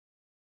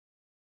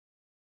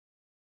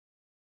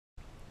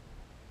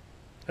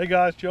Hey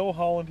guys, Joe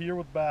Holland here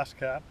with Bass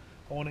Cat.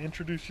 I want to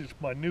introduce you to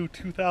my new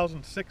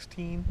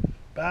 2016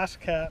 Bass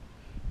Cat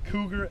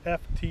Cougar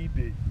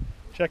FTD.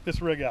 Check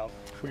this rig out.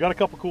 We got a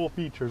couple cool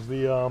features.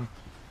 The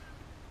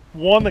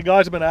one that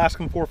guys have been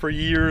asking for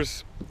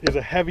years is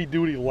a heavy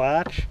duty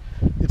latch.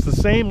 It's the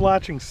same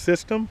latching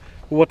system,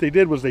 but what they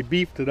did was they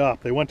beefed it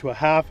up. They went to a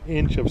 1/2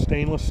 inch of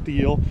stainless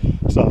steel.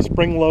 It's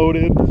spring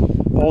loaded.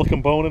 All the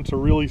components are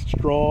really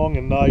strong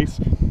and nice.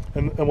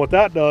 And what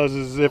that does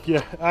is if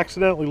you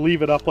accidentally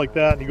leave it up like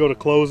that and you go to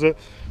close it,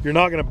 you're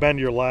not going to bend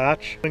your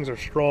latch. Things are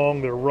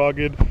strong, they're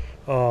rugged,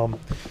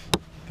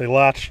 they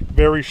latch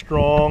very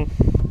strong.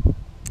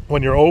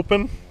 When you're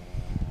open,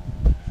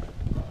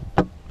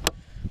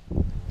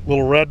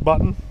 little red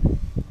button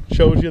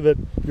shows you that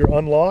you're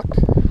unlocked,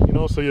 you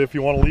know, so if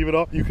you want to leave it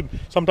up, you can.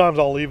 Sometimes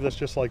I'll leave this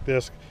just like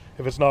this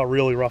if it's not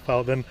really rough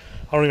out, then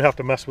I don't even have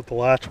to mess with the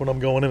latch when I'm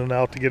going in and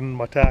out to get in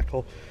my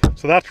tackle.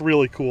 So that's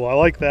really cool. I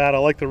like that. I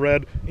like the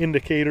red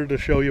indicator to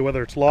show you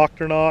whether it's locked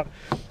or not.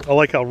 I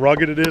like how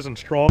rugged it is and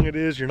strong it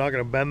is. You're not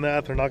going to bend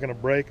that. They're not going to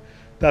break.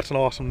 That's an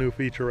awesome new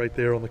feature right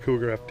there on the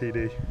Cougar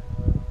FTD.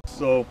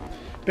 So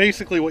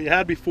basically what you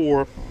had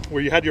before,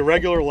 where you had your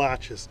regular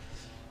latches,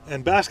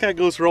 and Bass Cat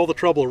goes through all the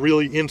trouble of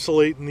really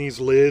insulating these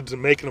lids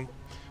and making them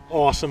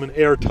awesome and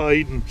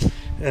airtight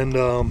and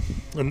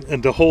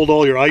to hold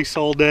all your ice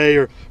all day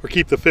or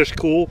keep the fish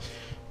cool.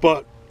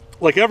 But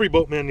like every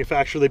boat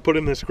manufacturer, they put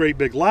in this great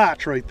big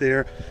latch right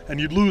there,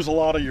 and you'd lose a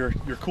lot of your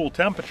cool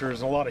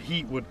temperatures, and a lot of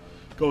heat would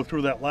go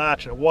through that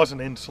latch, and it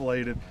wasn't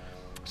insulated.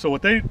 So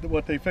what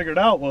they figured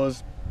out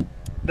was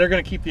they're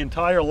going to keep the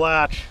entire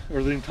latch,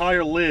 or the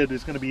entire lid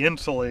is going to be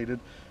insulated,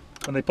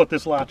 and they put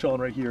this latch on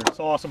right here. It's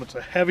awesome. It's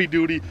a heavy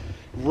duty,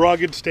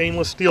 rugged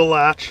stainless steel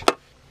latch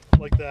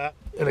like that,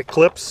 and it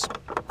clips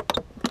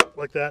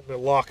like that and it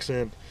locks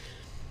in,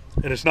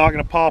 and it's not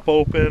going to pop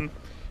open.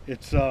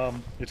 It's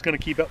going to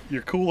keep up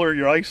your cooler.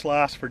 Your ice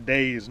lasts for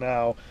days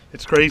now.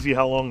 It's crazy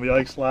how long the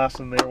ice lasts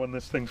in there when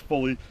this thing's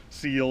fully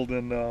sealed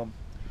and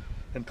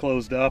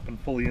closed up and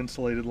fully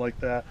insulated like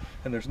that.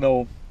 And there's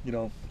no, you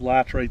know,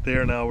 latch right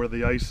there now where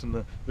the ice and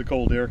the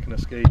cold air can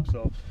escape.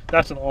 So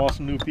that's an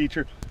awesome new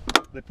feature.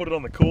 They put it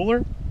on the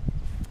cooler,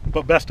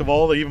 but best of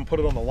all, they even put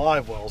it on the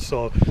live well.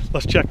 So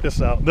let's check this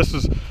out. This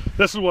is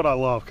what I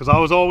love, because I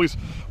was always,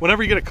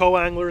 whenever you get a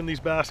co-angler in these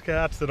Bass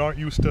Cats that aren't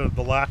used to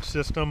the latch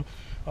system,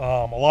 a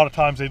lot of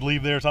times they'd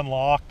leave theirs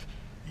unlocked,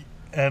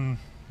 and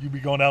you'd be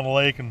going down the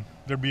lake and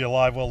there'd be a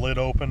live well lid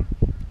open,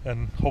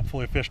 and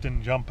hopefully a fish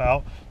didn't jump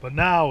out. But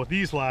now with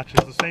these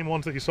latches, the same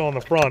ones that you saw in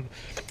the front,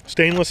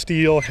 stainless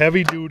steel,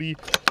 heavy duty,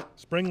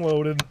 spring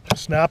loaded,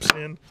 snaps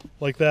in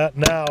like that.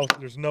 Now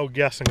there's no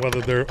guessing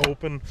whether they're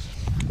open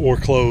or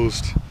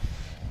closed,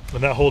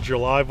 and that holds your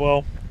live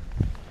well.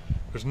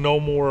 There's no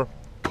more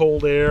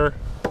cold air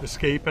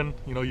escaping.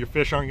 You know, your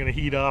fish aren't going to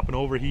heat up and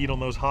overheat on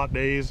those hot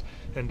days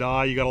and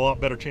die. You got a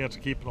lot better chance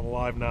of keeping them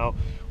alive now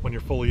when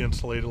you're fully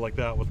insulated like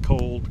that with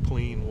cold,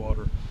 clean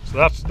water. So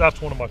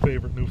that's one of my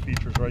favorite new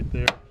features right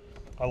there.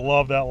 I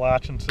love that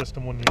latching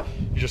system when you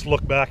just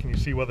look back and you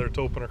see whether it's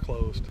open or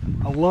closed.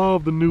 I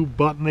love the new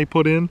button they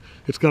put in.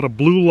 It's got a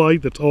blue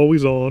light that's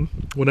always on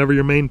whenever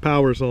your main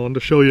power's on to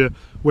show you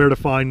where to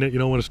find it, you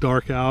know, when it's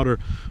dark out or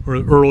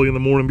early in the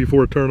morning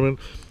before a tournament.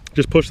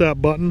 Just push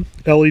that button,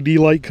 LED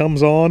light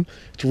comes on.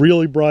 It's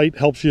really bright,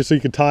 helps you so you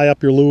can tie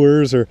up your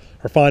lures or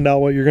find out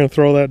what you're going to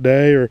throw that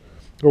day or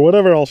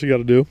whatever else you got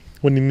to do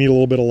when you need a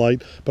little bit of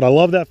light. But I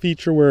love that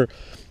feature where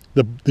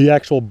the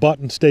actual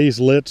button stays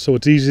lit, so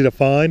it's easy to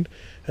find.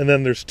 And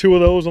then there's 2 of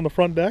those on the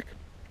front deck,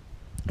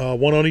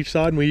 one on each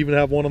side, and we even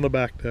have one on the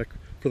back deck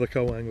for the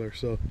co-angler.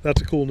 So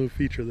that's a cool new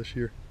feature this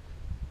year.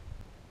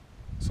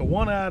 So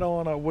one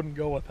add-on I wouldn't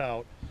go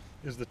without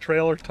is the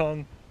trailer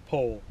tongue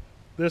pole.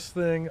 This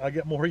thing, I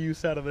get more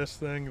use out of this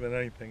thing than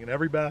anything. And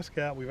every Bass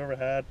Cat we've ever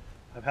had,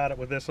 I've had it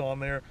with this on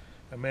there.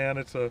 And man,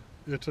 it's a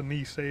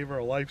knee saver,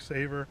 a life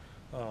saver.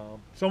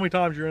 So many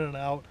times you're in and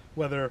out,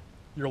 whether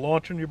you're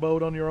launching your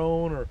boat on your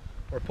own or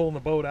pulling the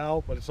boat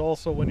out, but it's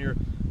also when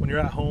you're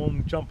at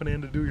home jumping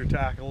in to do your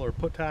tackle or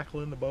put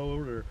tackle in the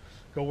boat or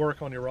go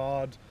work on your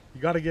rods.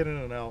 You got to get in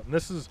and out, and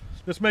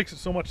this makes it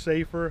so much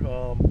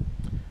safer.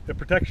 It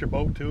protects your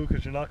boat too,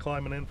 because you're not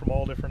climbing in from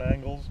all different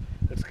angles.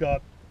 It's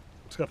got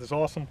this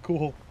awesome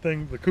cool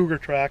thing, the Cougar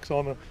tracks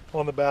on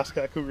the Bass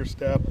Cat Cougar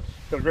step.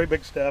 Got a great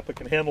big step. It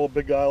can handle a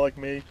big guy like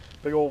me,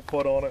 big old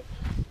foot on it.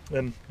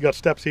 And you got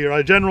steps here.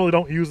 I generally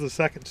don't use the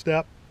second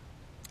step.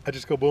 I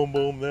just go boom,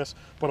 boom, this.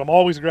 But I'm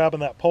always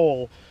grabbing that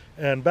pole.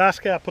 And Bass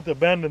Cat put the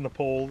bend in the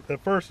pole.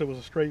 At first it was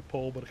a straight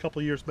pole, but a couple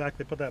of years back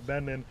they put that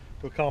bend in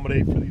to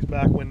accommodate for these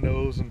back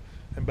windows and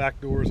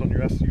back doors on your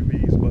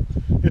SUVs. But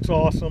it's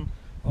awesome.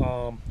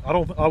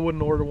 I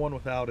wouldn't order one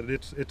without it.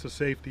 It's a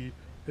safety.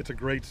 It's a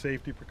great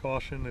safety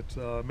precaution.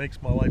 It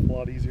makes my life a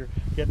lot easier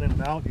getting in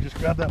and out. You just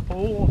grab that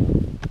pole,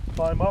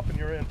 climb up, and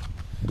you're in.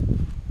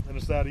 And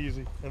it's that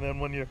easy. And then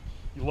when you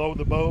load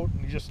the boat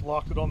and you just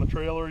locked it on the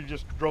trailer, you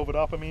just drove it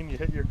up, you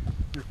hit your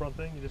front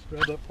thing, you just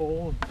grab that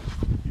pole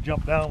and you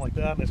jump down like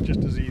that, and it's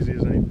just as easy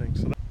as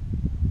anything.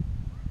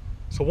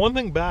 So So one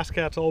thing Bass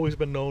Cat's always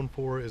been known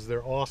for is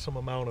their awesome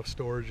amount of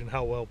storage and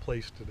how well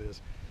placed it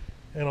is.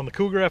 And on the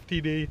Cougar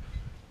FTD,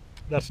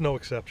 that's no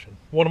exception.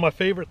 One of my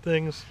favorite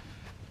things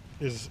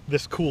is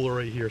this cooler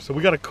right here. So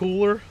we got a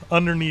cooler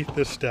underneath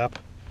this step.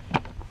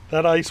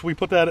 That ice, we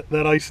put that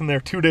ice in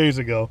there 2 days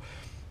ago,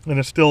 and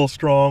it's still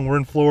strong. We're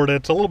in Florida.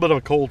 It's a little bit of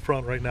a cold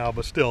front right now,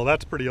 but still,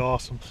 that's pretty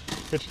awesome.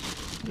 It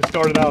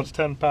started out as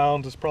 10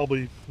 pounds. It's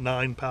probably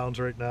 9 pounds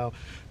right now.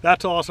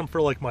 That's awesome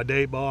for like my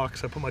day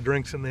box. I put my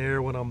drinks in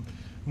there when I'm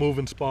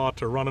moving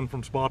spots or running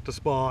from spot to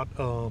spot.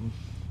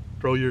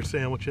 Throw your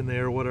sandwich in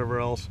there, whatever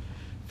else.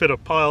 Fit a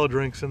pile of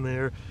drinks in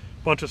there,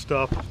 bunch of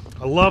stuff.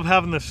 I love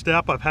having this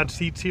step. I've had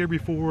seats here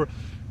before.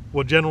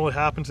 What generally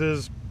happens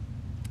is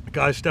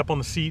guys step on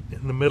the seat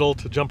in the middle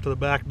to jump to the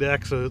back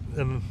deck,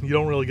 and you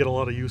don't really get a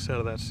lot of use out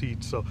of that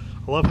seat. So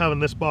I love having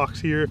this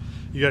box here.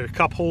 You got your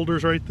cup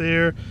holders right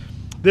there.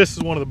 This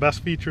is one of the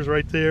best features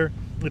right there.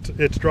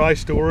 It's dry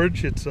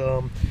storage. It's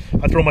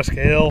I throw my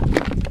scale,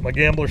 my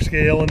gambler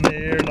scale in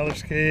there, another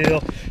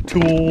scale,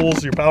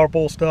 tools, your power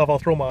pole stuff. I'll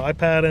throw my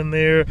iPad in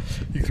there.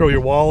 You can throw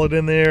your wallet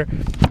in there.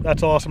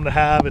 That's awesome to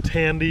have. It's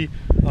handy.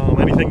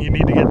 Anything you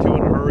need to get to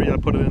in a hurry, I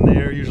put it in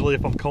there. Usually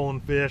if I'm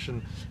culling fish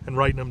and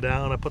writing them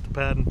down, I put the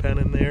pad and pen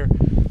in there.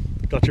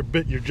 Got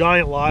your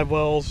giant live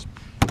wells.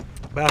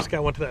 Bass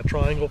Cat went to that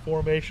triangle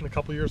formation a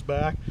couple years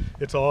back.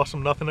 It's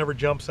awesome. Nothing ever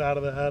jumps out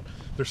of that.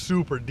 They're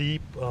super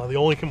deep. The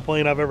only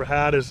complaint I've ever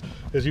had is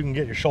you can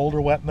get your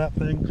shoulder wet in that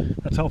thing.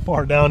 That's how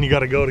far down you got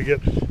to go to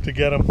get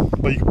them.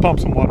 But you can pump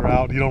some water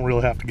out. You don't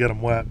really have to get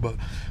them wet. But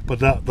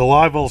the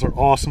live wells are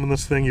awesome in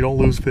this thing. You don't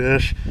lose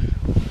fish.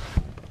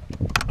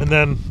 And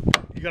then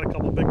you got a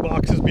couple big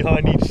boxes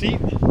behind each seat.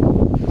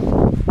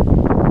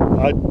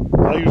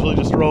 I usually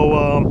just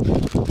throw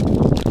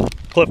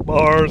Cliff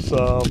bars,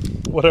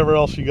 whatever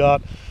else you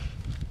got.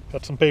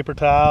 Got some paper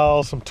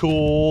towels, some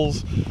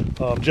tools,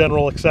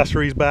 general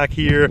accessories back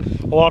here.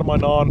 A lot of my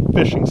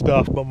non-fishing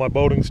stuff, but my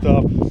boating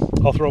stuff,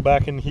 I'll throw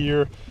back in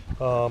here.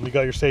 You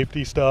got your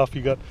safety stuff,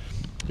 you got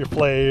your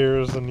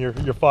flares and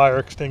your fire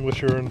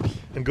extinguisher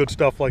and good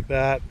stuff like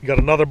that. You got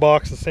another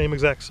box the same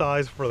exact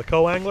size for the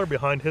co-angler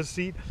behind his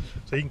seat,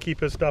 so he can keep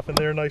his stuff in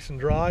there nice and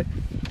dry.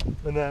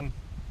 And then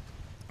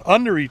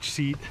under each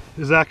seat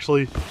is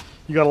actually,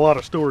 you got a lot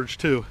of storage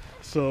too.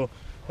 So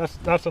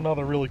that's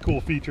another really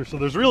cool feature. So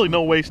there's really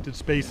no wasted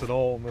space at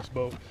all in this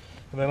boat.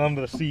 And then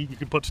under the seat you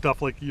can put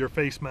stuff like your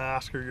face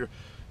mask, or you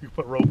can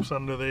put ropes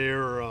under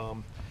there,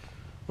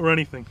 or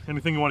anything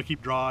you want to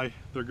keep dry.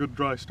 They're good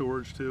dry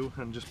storage too,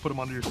 and just put them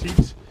under your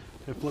seats.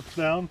 It flips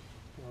down.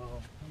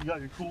 You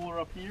got your cooler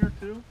up here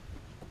too.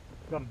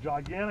 Got a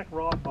gigantic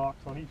rod box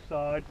on each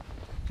side.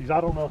 Geez,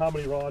 I don't know how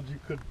many rods you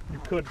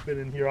could fit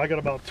in here. I got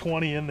about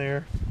 20 in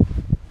there.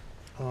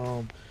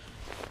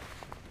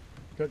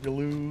 Got your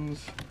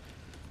lues,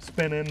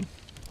 spinning,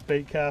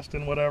 bait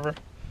casting, whatever.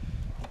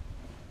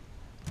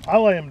 I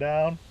lay them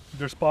down.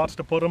 There's spots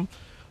to put them.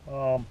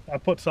 I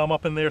put some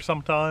up in there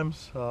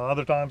sometimes.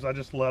 Other times I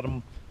just let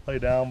them lay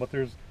down, but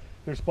there's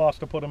spots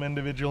to put them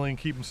individually and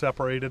keep them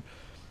separated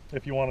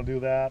if you want to do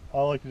that. I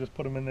like to just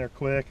put them in there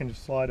quick and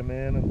just slide them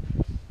in.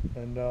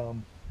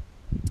 And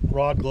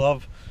Rod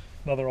Glove,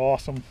 another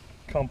awesome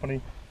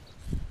company.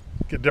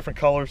 Get different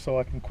colors so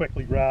I can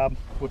quickly grab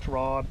which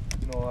rod.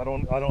 You know, I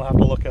don't have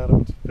to look at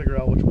them to figure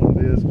out which one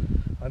it is.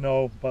 I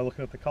know by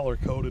looking at the color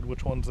coded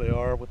which ones they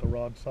are with the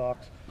rod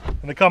socks.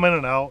 And they come in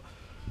and out.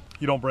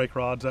 You don't break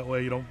rods that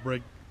way. You don't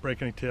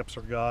break any tips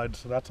or guides.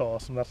 So that's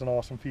awesome. That's an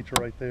awesome feature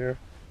right there.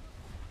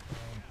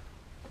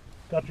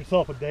 Got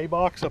yourself a day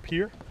box up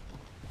here.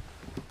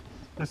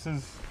 This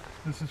is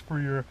for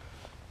your,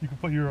 you can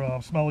put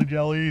your smelly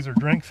jellies or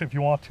drinks if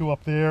you want to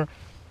up there.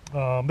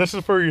 This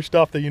is for your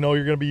stuff that you know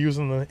you're going to be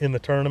using in the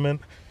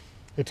tournament.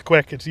 It's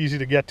quick, it's easy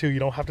to get to. You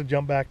don't have to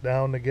jump back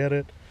down to get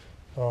it.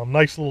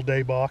 Nice little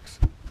day box.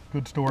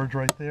 Good storage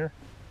right there.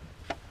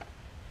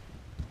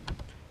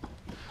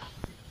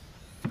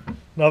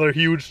 Another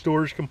huge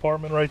storage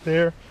compartment right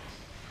there.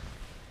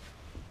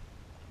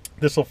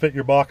 This will fit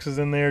your boxes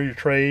in there, your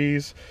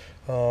trays.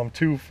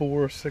 2,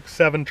 4, 6,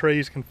 7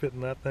 trays can fit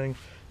in that thing.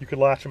 You could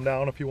latch them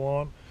down if you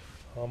want.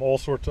 All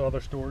sorts of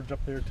other storage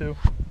up there too.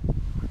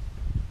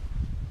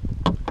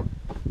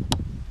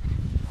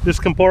 This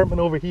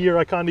compartment over here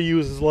I kind of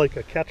use as like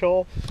a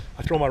catch-all.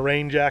 I throw my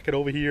rain jacket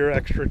over here,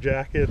 extra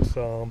jackets,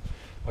 my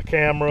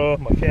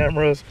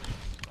cameras.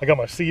 I got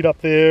my seat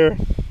up there,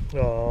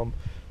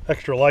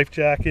 extra life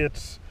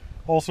jackets,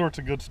 all sorts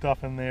of good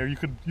stuff in there. You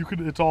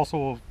could. It's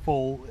also a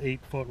full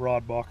 8-foot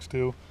rod box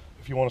too,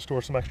 if you want to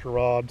store some extra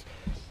rods.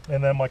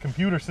 And then my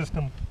computer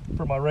system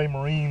for my Ray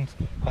Marines,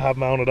 I have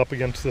mounted up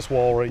against this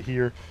wall right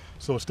here,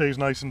 so it stays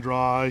nice and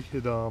dry.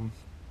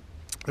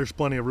 There's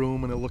plenty of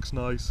room and it looks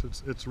nice.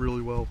 It's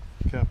really well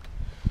kept.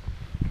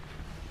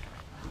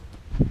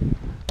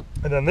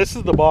 And then this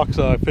is the box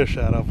I fish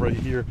out of right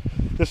here.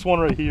 This one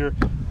right here,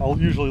 I'll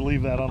usually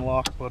leave that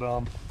unlocked, but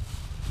I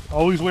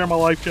always wear my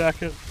life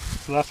jacket,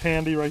 so that's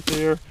handy right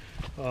there.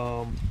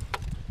 And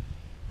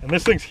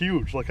this thing's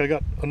huge. Like, I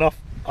got enough.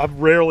 I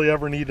rarely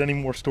ever need any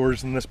more storage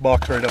than this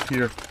box right up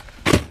here.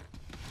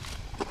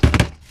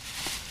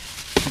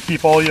 You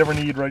keep all you ever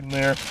need right in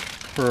there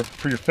for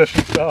your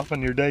fishing stuff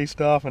and your day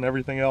stuff and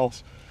everything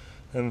else.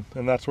 And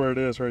that's where it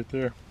is right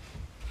there.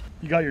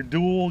 You got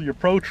your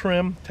pro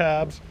trim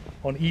tabs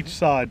on each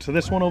side. So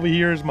this one over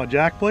here is my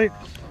jack plate,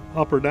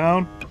 up or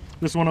down.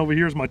 This one over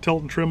here is my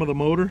tilt and trim of the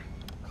motor,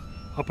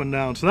 up and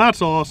down. So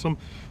that's awesome.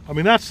 I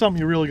mean, that's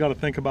something you really got to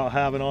think about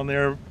having on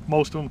there.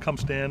 Most of them come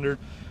standard.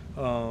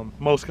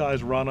 Most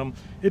guys run them.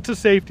 It's a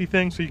safety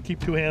thing, so you keep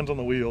two hands on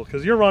the wheel,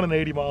 because you're running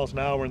 80 miles an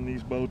hour in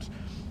these boats,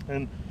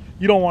 and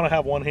you don't want to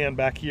have one hand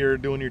back here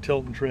doing your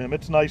tilt and trim.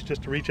 It's nice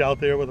just to reach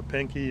out there with a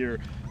pinky or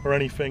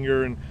any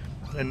finger and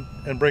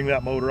bring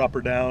that motor up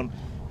or down,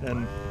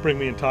 and bring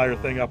the entire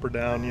thing up or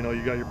down. You know,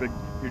 you got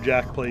your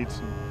jack plates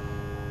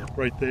and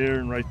right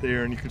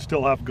there, and you can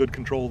still have good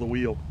control of the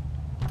wheel.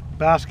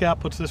 Bass Cat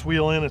puts this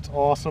wheel in. It's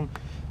awesome.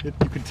 You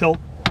can tilt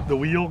the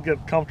wheel,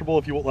 get comfortable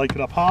if you like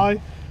it up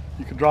high.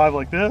 You can drive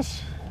like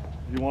this.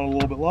 If you want it a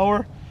little bit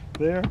lower,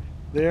 there,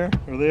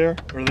 or there,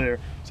 or there.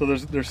 So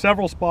there's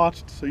several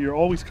spots, so you're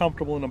always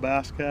comfortable in a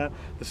Bass Cat.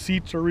 The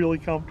seats are really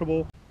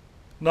comfortable.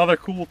 Another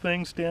cool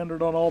thing,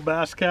 standard on all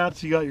Bass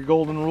Cats, you got your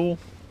golden rule,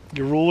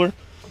 your ruler.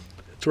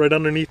 It's right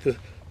underneath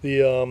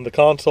the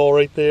console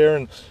right there,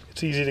 and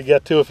it's easy to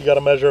get to if you got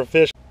to measure a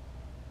fish.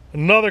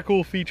 Another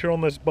cool feature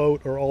on this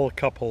boat are all the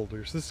cup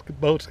holders. This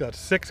boat's got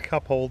 6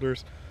 cup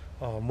holders,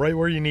 right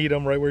where you need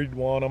them, right where you'd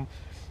want them.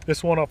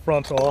 This one up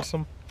front's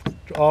awesome.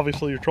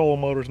 Obviously your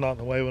trolling motor's not in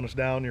the way when it's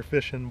down, you're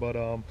fishing, but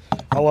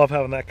I love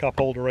having that cup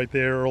holder right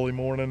there early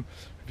morning.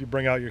 If you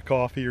bring out your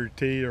coffee or your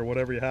tea or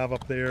whatever you have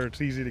up there,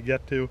 it's easy to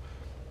get to.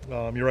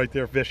 You're right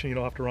there fishing, you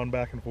don't have to run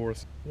back and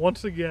forth.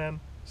 Once again,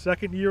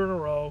 second year in a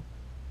row,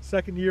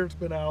 second year it's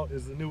been out,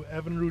 is the new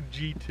Evinrude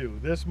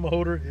G2. This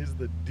motor is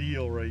the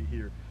deal right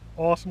here.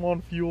 Awesome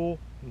on fuel,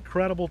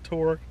 incredible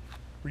torque,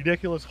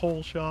 ridiculous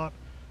hole shot,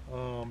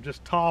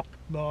 just top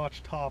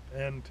notch, top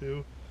end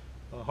too.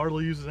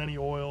 Hardly uses any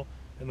oil,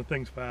 and the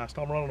thing's fast.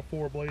 I'm running a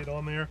 4-blade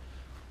on there.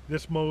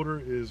 This motor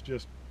is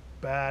just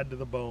bad to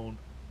the bone.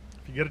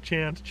 If you get a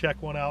chance,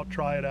 check one out,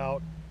 try it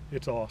out.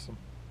 It's awesome.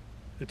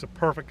 It's a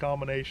perfect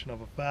combination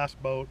of a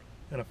fast boat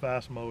and a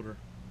fast motor.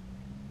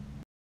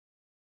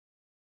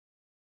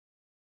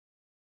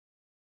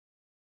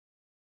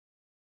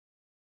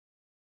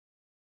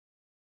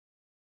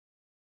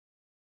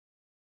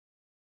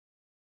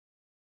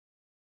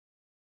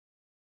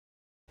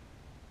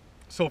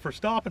 So for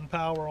stopping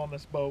power on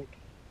this boat,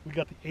 we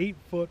got the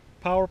 8-foot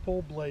power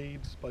pole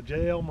blades by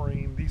JL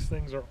Marine. These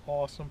things are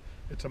awesome.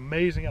 It's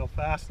amazing how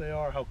fast they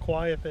are, how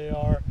quiet they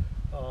are.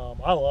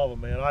 I love them,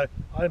 man. I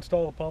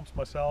install the pumps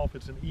myself.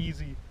 It's an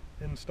easy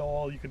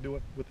install. You can do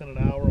it within an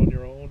hour on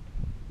your own.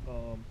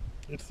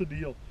 It's the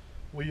deal.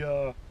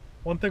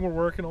 One thing we're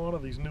working on are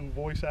these new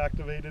voice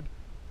activated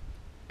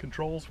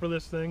controls for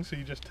this thing. So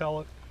you just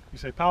tell it, you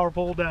say power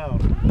pole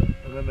down,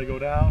 and then they go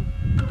down.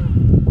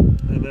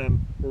 And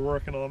then we're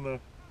working on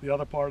the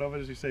other part of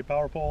it is you say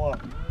power pole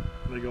up,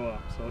 and they go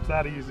up. So it's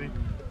that easy.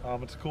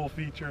 It's a cool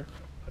feature.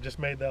 I just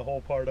made that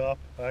whole part up.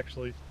 I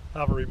actually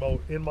have a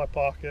remote in my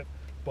pocket,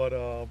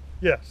 but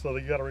yeah, so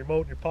you got a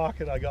remote in your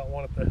pocket. I got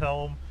one at the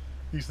helm.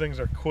 These things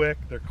are quick,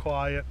 they're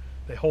quiet,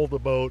 they hold the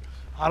boat.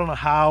 I don't know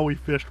how we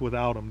fished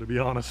without them, to be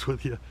honest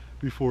with you,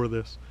 before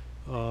this.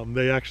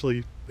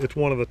 It's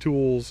one of the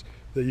tools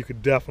that you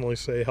could definitely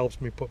say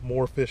helps me put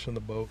more fish in the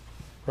boat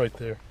right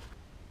there.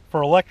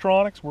 For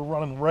electronics, we're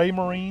running Ray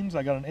Marines.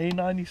 I got an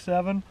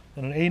A97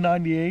 and an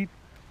A98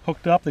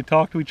 hooked up. They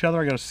talk to each other.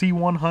 I got a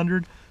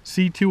C100,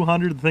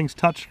 C200. The thing's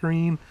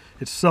touchscreen.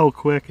 It's so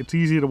quick. It's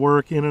easy to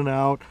work in and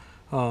out.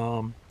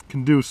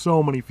 Can do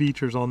so many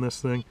features on this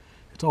thing.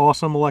 It's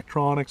awesome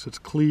electronics. It's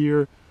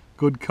clear,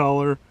 good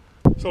color.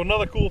 So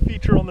another cool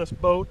feature on this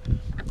boat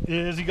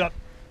is of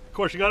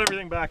course, you got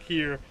everything back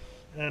here.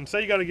 And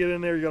say you got to get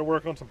in there, you got to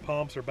work on some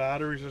pumps or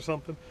batteries or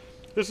something.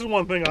 This is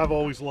one thing I've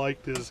always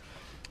liked is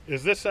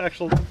this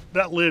actual,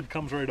 that lid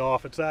comes right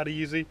off. It's that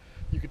easy.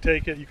 You can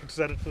take it, you can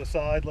set it to the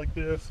side like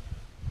this,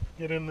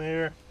 get in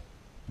there.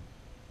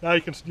 Now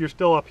you're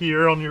still up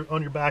here on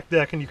your back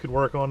deck, and you can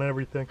work on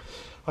everything.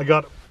 I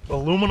got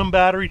aluminum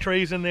battery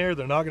trays in there.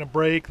 They're not going to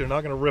break, they're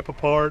not going to rip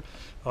apart.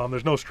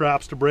 There's no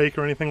straps to break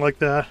or anything like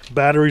that.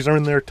 Batteries are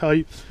in there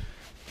tight.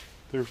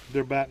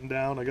 They're battened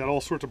down. I got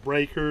all sorts of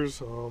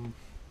breakers,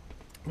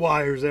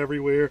 wires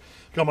everywhere.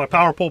 Got my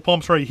power pole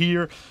pumps right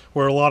here,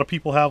 where a lot of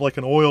people have like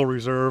an oil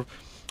reserve.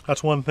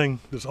 That's one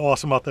thing that's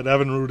awesome about that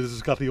Evinrude is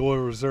it's got the oil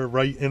reserve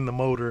right in the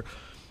motor,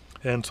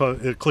 and so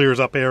it clears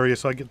up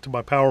areas. So I get to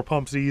my power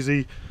pumps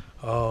easy.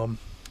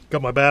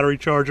 Got my battery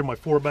charger, my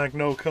 4-bank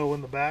NOCO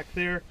in the back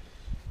there,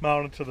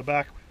 mounted to the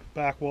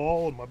back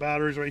wall, and my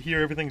batteries right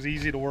here. Everything's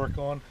easy to work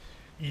on,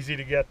 easy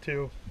to get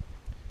to,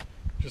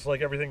 just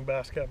like everything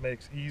Bass Cat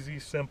makes. Easy,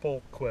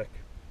 simple, quick.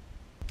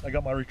 I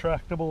got my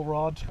retractable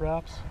rod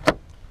straps.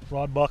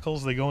 Rod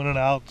buckles, they go in and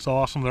out. It's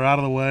awesome. They're out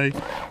of the way.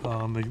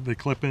 They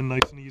clip in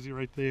nice and easy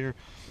right there.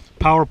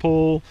 Power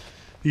pole,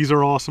 these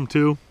are awesome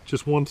too.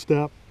 Just one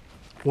step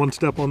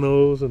on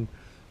those, and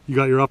you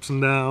got your ups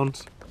and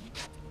downs.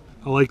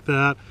 I like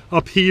that.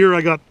 Up here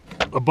I got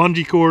got a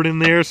bungee cord in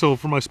there, so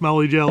for my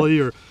smelly jelly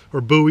or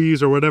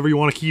buoys or whatever you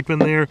want to keep in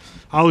there.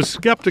 I was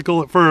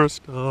skeptical at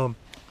first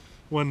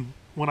when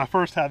I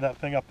first had that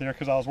thing up there,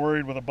 because I was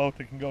worried with a boat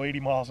that can go 80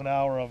 miles an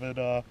hour of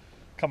it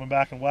coming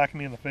back and whacking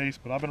me in the face.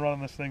 But I've been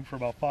running this thing for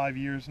about 5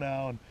 years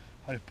now, and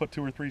I put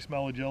 2 or 3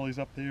 smelly jellies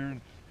up there,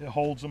 and it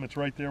holds them. It's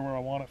right there where I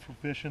want it for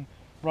fishing.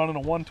 Running a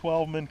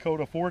 112 Minn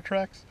Kota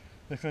Fortrex.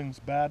 This thing's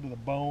bad to the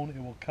bone.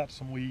 It will cut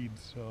some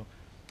weeds. So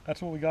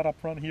that's what we got up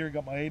front here.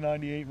 Got my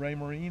A98 Ray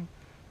Marine.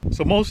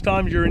 So most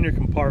times you're in your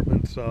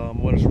compartments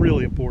when it's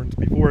really important.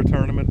 Before a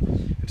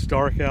tournament, it's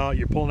dark out,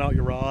 you're pulling out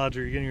your rods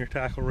or you're getting your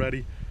tackle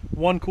ready.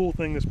 One cool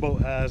thing this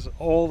boat has,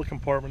 all the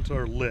compartments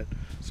are lit.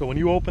 So when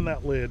you open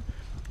that lid,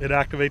 it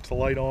activates the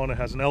light on. It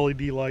has an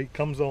LED light,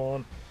 comes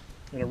on,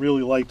 and it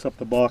really lights up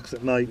the box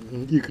at night.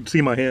 And you can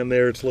see my hand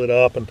there, it's lit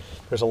up, and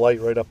there's a light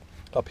right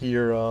up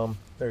here.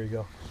 There you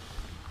go.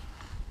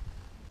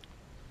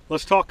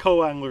 Let's talk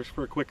co-anglers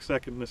for a quick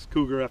second. This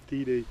Cougar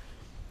FTD.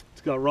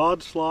 It's got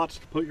rod slots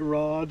to put your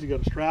rods. You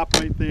got a strap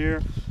right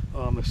there.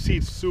 The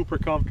seat's super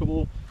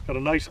comfortable. Got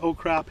a nice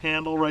O-crap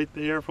handle right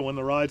there for when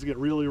the rides get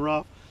really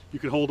rough. You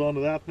could hold on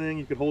to that thing.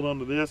 You could hold on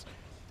to this.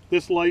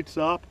 This lights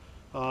up.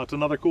 It's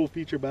another cool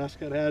feature Bass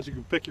Cat has. You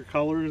can pick your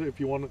colors if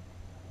you want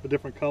a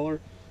different color.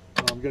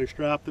 You got your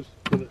strap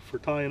for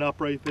tying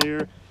up right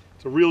there.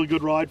 It's a really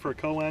good ride for a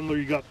co-angler.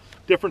 You got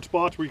different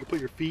spots where you can put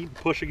your feet and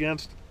push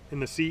against in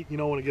the seat. You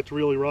know, when it gets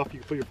really rough, you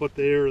can put your foot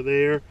there or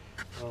there.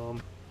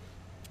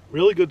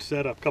 Really good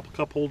setup. Couple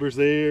cup holders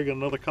there. Got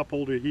another cup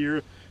holder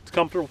here. It's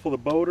comfortable for the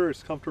boater.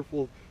 It's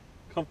comfortable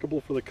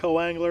for the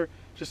co-angler.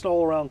 Just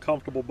all around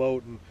comfortable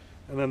boat, and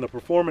then the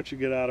performance you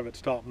get out of it's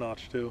top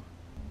notch too.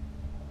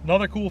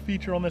 Another cool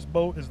feature on this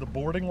boat is the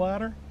boarding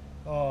ladder.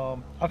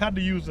 I've had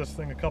to use this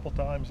thing a couple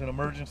times in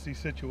emergency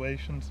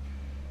situations,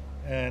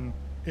 and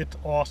it's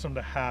awesome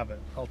to have it.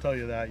 I'll tell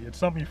you that. It's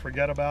something you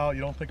forget about,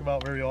 you don't think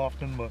about very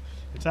often, but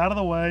it's out of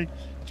the way.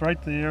 It's right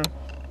there.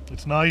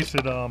 It's nice.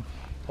 It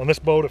on this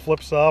boat it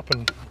flips up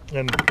and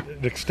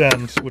it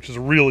extends, which is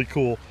really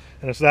cool,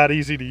 and it's that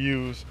easy to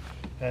use,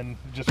 and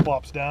it just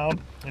flops down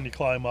and you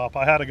climb up.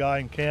 I had a guy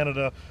in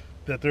Canada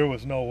that there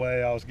was no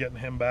way I was getting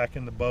him back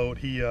in the boat.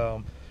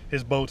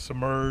 His boat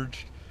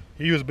submerged.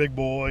 He was a big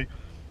boy,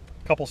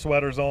 couple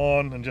sweaters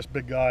on, and just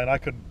big guy,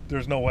 and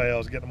there's no way I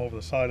was getting him over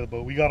the side of the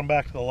boat. We got him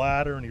back to the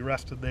ladder and he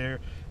rested there,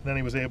 and then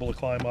he was able to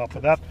climb up.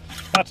 But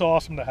that's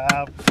awesome to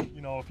have.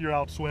 You know, if you're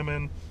out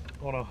swimming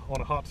on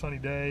a hot sunny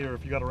day, or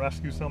if you got to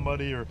rescue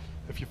somebody, or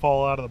if you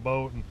fall out of the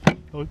boat,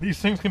 and these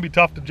things can be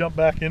tough to jump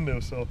back into,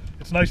 so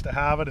it's nice to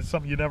have it. It's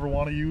something you never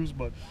want to use,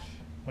 but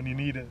when you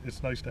need it,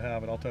 it's nice to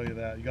have it, I'll tell you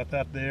that. You got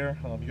that there.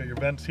 You got your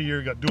vents here.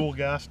 You got dual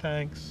gas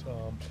tanks,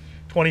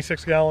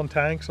 26-gallon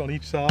tanks on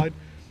each side.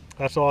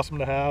 That's awesome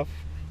to have.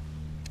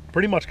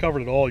 Pretty much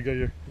covered it all.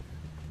 You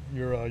got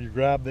your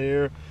grab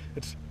there.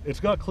 It's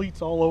got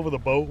cleats all over the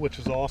boat, which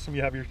is awesome.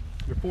 You have your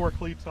 4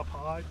 cleats up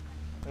high,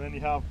 and then you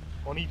have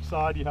on each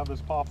side you have this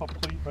pop-up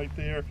cleat right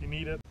there if you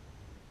need it.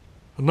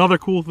 Another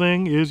cool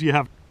thing is you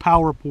have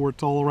power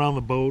ports all around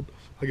the boat.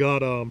 I got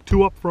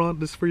 2 up front.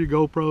 This is for your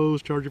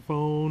GoPros, charge your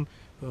phone,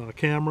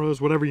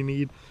 cameras, whatever you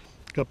need.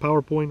 Got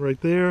power point right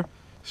there,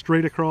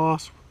 straight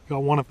across.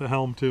 Got one at the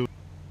helm too.